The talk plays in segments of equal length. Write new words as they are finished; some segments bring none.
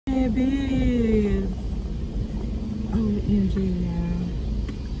babies. OMG,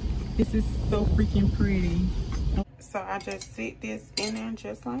 y'all. This is so freaking pretty. So I just sit this in there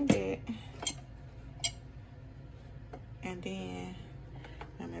just like that. And then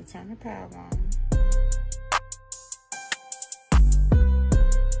I'm gonna turn the power on.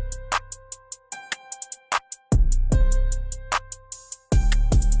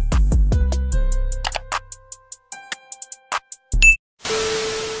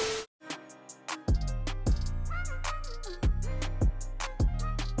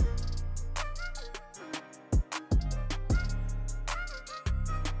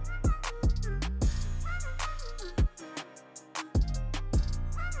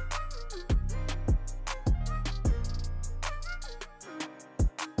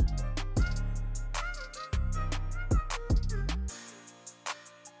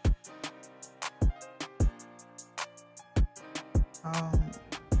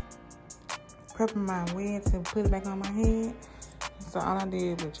 Prepping my wig to put it back on my head. So all I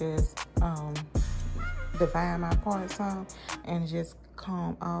did was just divide my parts off and just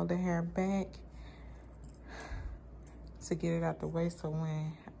comb all the hair back to get it out the way, so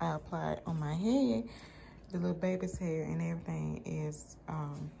when I apply it on my head, the little baby's hair and everything is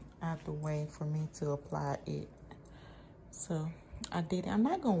out the way for me to apply it. So I did it. I'm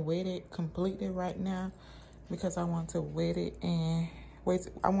not gonna wet it completely right now because I want to wet it and wait.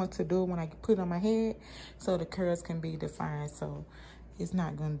 I want to do it when I put it on my head so the curls can be defined. So it's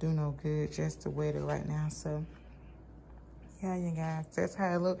not gonna do no good just to wet it right now. So yeah, you guys, that's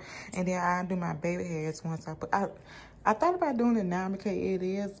how it look. And then I'll do my baby hairs once I put. I thought about doing it now because it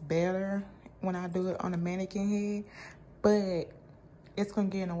is better when I do it on the mannequin head, but it's gonna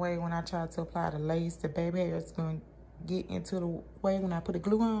get in the way when I try to apply the lace. The baby hair is gonna get into the way when I put the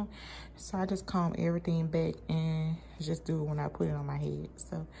glue on. So I just comb everything back and just do it when I put it on my head.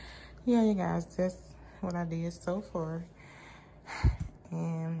 So yeah, you guys, that's what I did so far.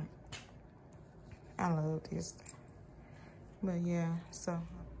 And I love this. But yeah, so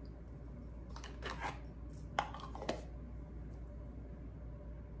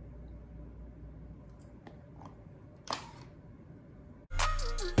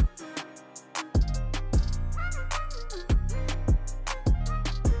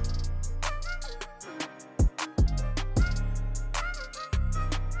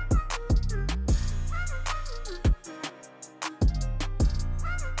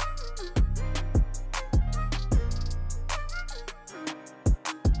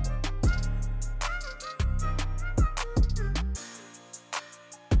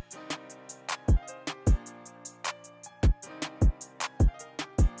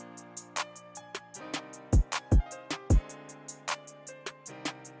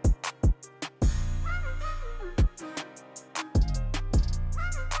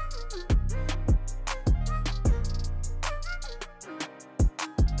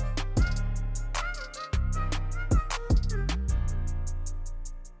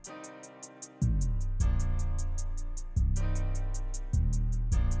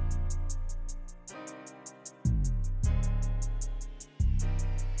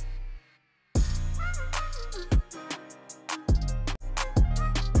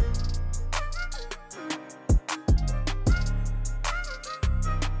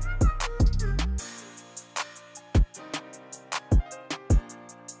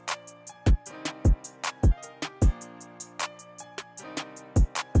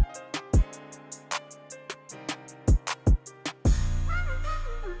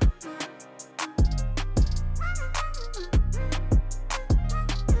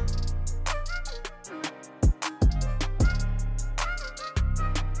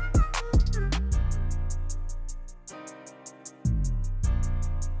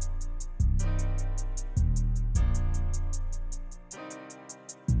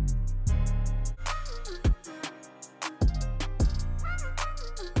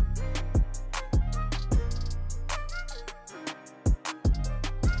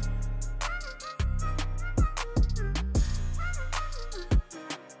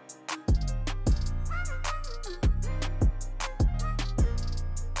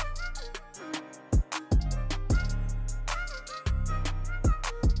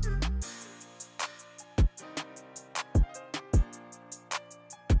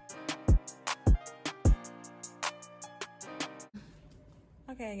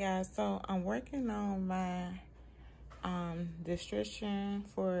okay guys, so I'm working on my description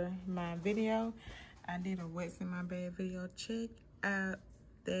for my video. I did a what's in my bag video. Check out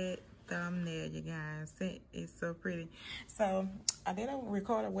that thumbnail, you guys. It is so pretty. So I did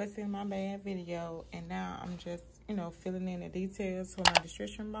record a what's in my bag video, and now I'm just you know, filling in the details for my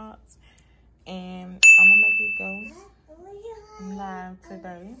description box. And I'm gonna make it go live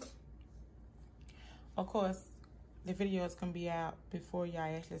today. Of course, the video is gonna be out before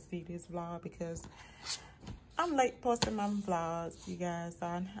y'all actually see this vlog because I'm late posting my vlogs, you guys.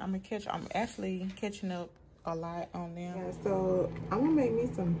 I'm actually catching up a lot on them. Yeah, so I'm gonna make me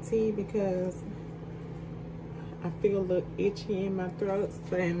some tea because I feel a little itchy in my throat,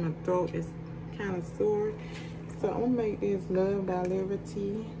 and my throat is kind of sore. So I'm gonna make this Love by Liver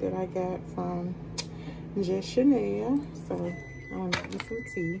tea that I got from Justchanel. So I'm gonna make me some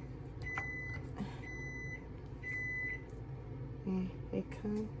tea. And it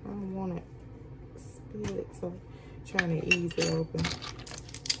comes, I don't want to spill it, so I'm trying to ease it open.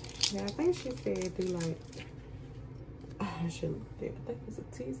 Yeah, I think she said do like, I should look there. I think it's a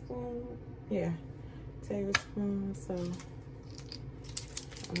teaspoon. Yeah, tablespoon. So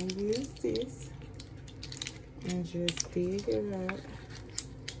I'm gonna use this and just dig it out.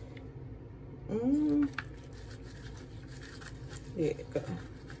 There it go.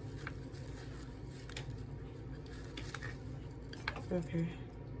 Okay,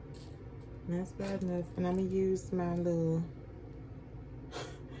 that's bad enough. And I'm gonna use my little,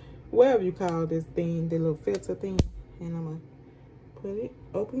 whatever you call this thing, the little filter thing, and I'm gonna put it,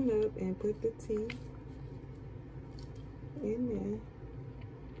 open it up, and put the tea in there.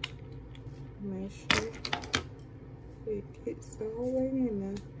 Make sure it gets all the way in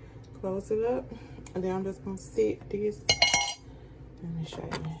there. Close it up, and then I'm just gonna sit this. Let me show you.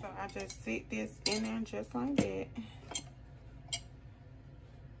 So I just sit this in there just like that.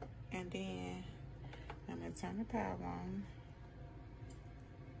 And then I'm gonna turn the power on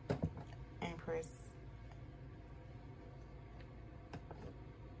and press.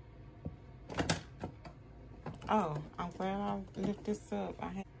 Oh, I'm glad I lift this up.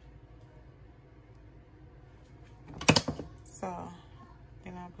 So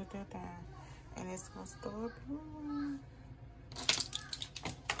then I put that down, and it's gonna start brewing.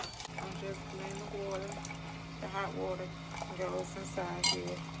 I'm just blending the water. The hot water goes inside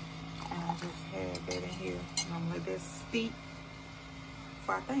here. And I just had that in here. And I'm gonna let that steep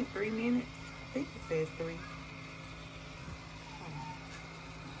for I think 3 minutes. I think it says 3.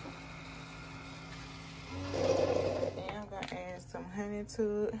 And I'm gonna add some honey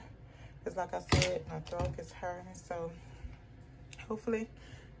to it. Because like I said, my throat is hurting. So hopefully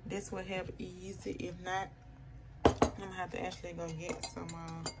this will help ease it. If not, I'm gonna have to actually go get some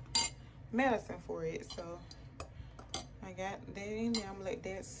medicine for it. So I got that in there. I'm gonna let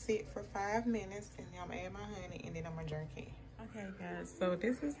that sit for 5 minutes, and then I'm gonna add my honey, and then I'm gonna drink it. Okay, guys, so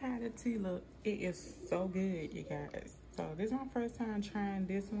this is how the tea look. It is so good, you guys. So this is my first time trying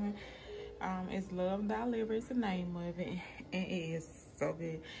this one. It's Love Thy Liver, it's the name of it, and it is so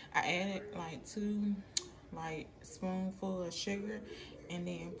good. I added like 2 spoonfuls of sugar, and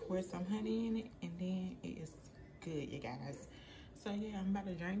then pour some honey in it, and then it is good, you guys. So yeah, I'm about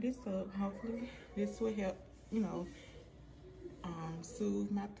to drink this up. Hopefully this will help, you know, soothe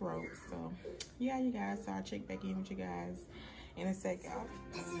my throat. So yeah, you guys, so I'll check back in with you guys in a sec, y'all.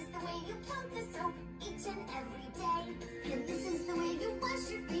 This is the way you count the soap each and every day. And this is the way you wash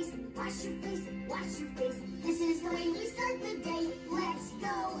your face, wash your face, wash your face. This is the way we start the day. Let's go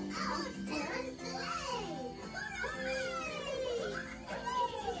out and play. Hooray!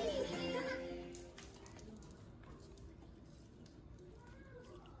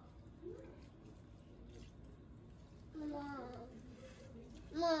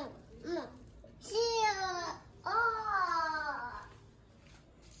 Mom, cheer up!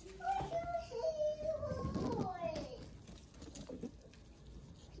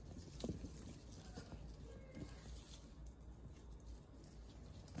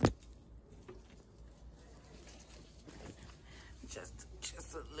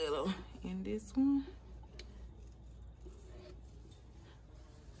 Just a little in this one.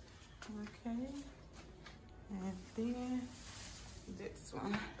 Okay, and then this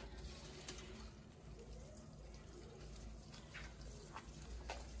one.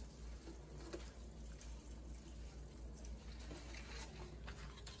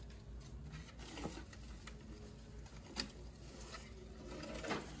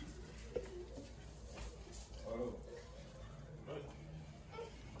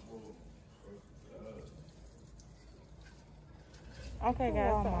 Okay,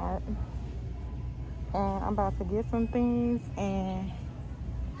 guys, so I'm about to get some things and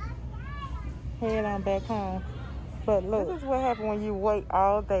head on back home. But look, this is what happens when you wait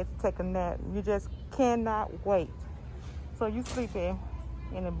all day to take a nap. You just cannot wait. So you sleep in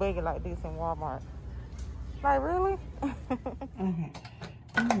a buggy like this in Walmart. Like, really? Okay,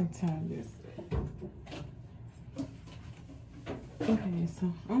 I'm gonna turn this. Okay,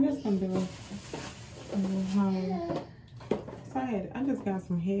 so I'm just gonna do a little home. So I just got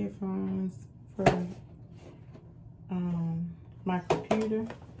some headphones for my computer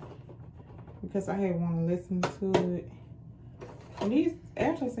because I had want to listen to it. And these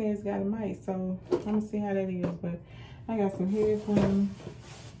actually say it's got a mic, so I'm gonna see how that is. But I got some headphones.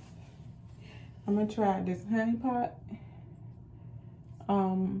 I'm gonna try this honey pot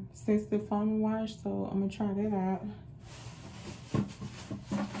sensitive foaming wash, so I'm gonna try that out.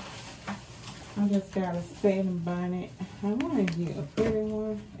 I just got a satin bonnet. I want to get a pretty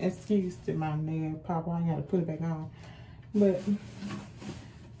one. Excuse to my nail pop. I gotta put it back on. But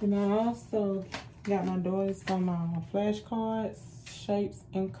and I also got my daughter some flashcards, shapes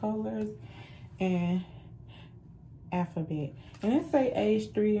and colors, and alphabet. And it say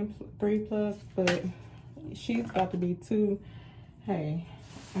age 3 and 3+, but she's got to be 2. Hey,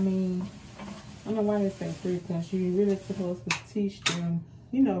 I mean, I don't know why they say 3+. You really supposed to teach them,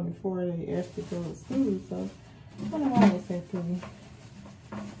 you know, before they actually go to school. So I don't know why they say 3.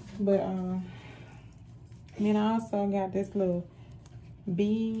 But then I also got this little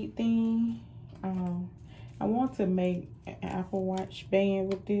bead thing. I want to make an Apple Watch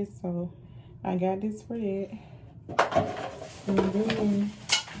band with this, so I got this for that. And then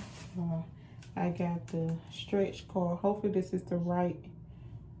I got the stretch cord. Hopefully this is the right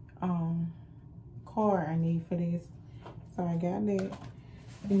cord I need for this. So I got that.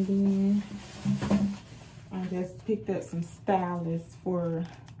 And then I just picked up some stylists for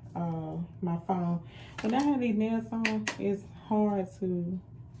my phone. When I have these nails on, it's hard to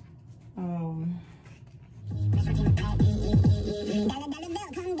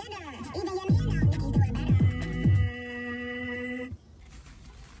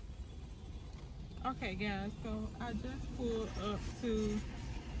okay guys, so I just pulled up to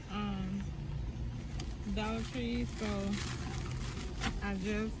Dollar Tree, so I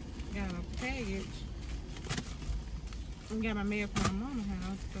just got a package. I got my mail from my mama's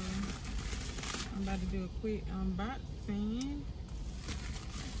house, so I'm about to do a quick unboxing.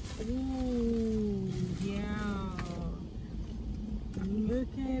 Ooh, yeah.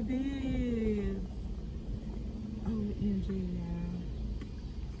 Look at this. OMG, y'all.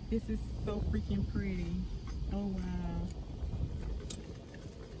 This is so freaking pretty. Oh, wow.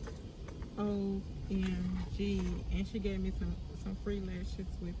 OMG. And she gave me some free lashes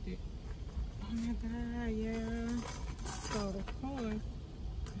with it. Oh my God, yeah. So, of course,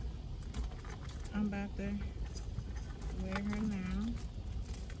 I'm about to wear her now.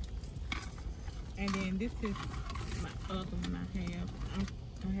 And then this is my other one I have.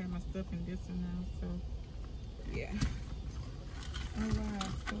 I have my stuff in this one now, so yeah. Oh wow,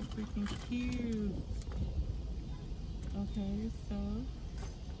 so freaking cute. Okay, so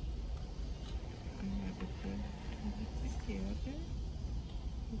I have to take care of it.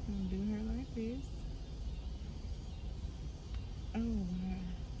 We're gonna do her like this. Oh wow.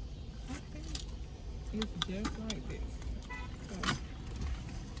 Okay. It's just like this. So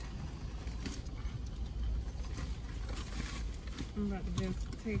I'm about to just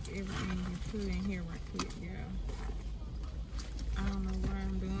take everything and put it in here right quick, y'all. I don't know why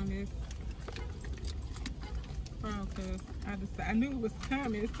I'm doing this. Probably because I knew it was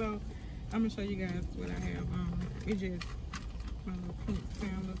coming, so I'm gonna show you guys what I have on. It's just my little pink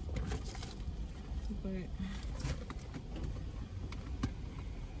sandals. But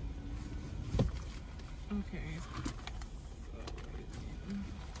okay.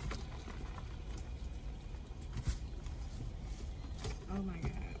 Oh my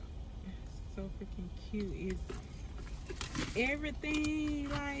God. So freaking cute. It's everything,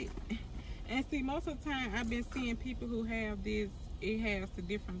 like, and see, most of the time I've been seeing people who have this, it has the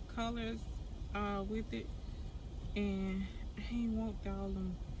different colors with it, and I ain't want all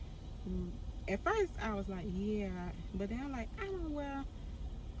them. At first I was like, yeah, but then I'm like, I don't wear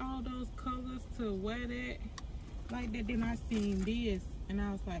all those colors to wear that like that. Then I seen this and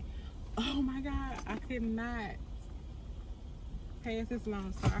I was like, oh my God, I could not pass this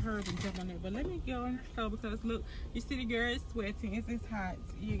long, so I heard to jump on it. But let me go in the store because look, you see the girl is sweating. It's hot,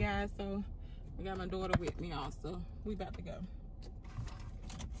 you guys. So we got my daughter with me also. We about to go.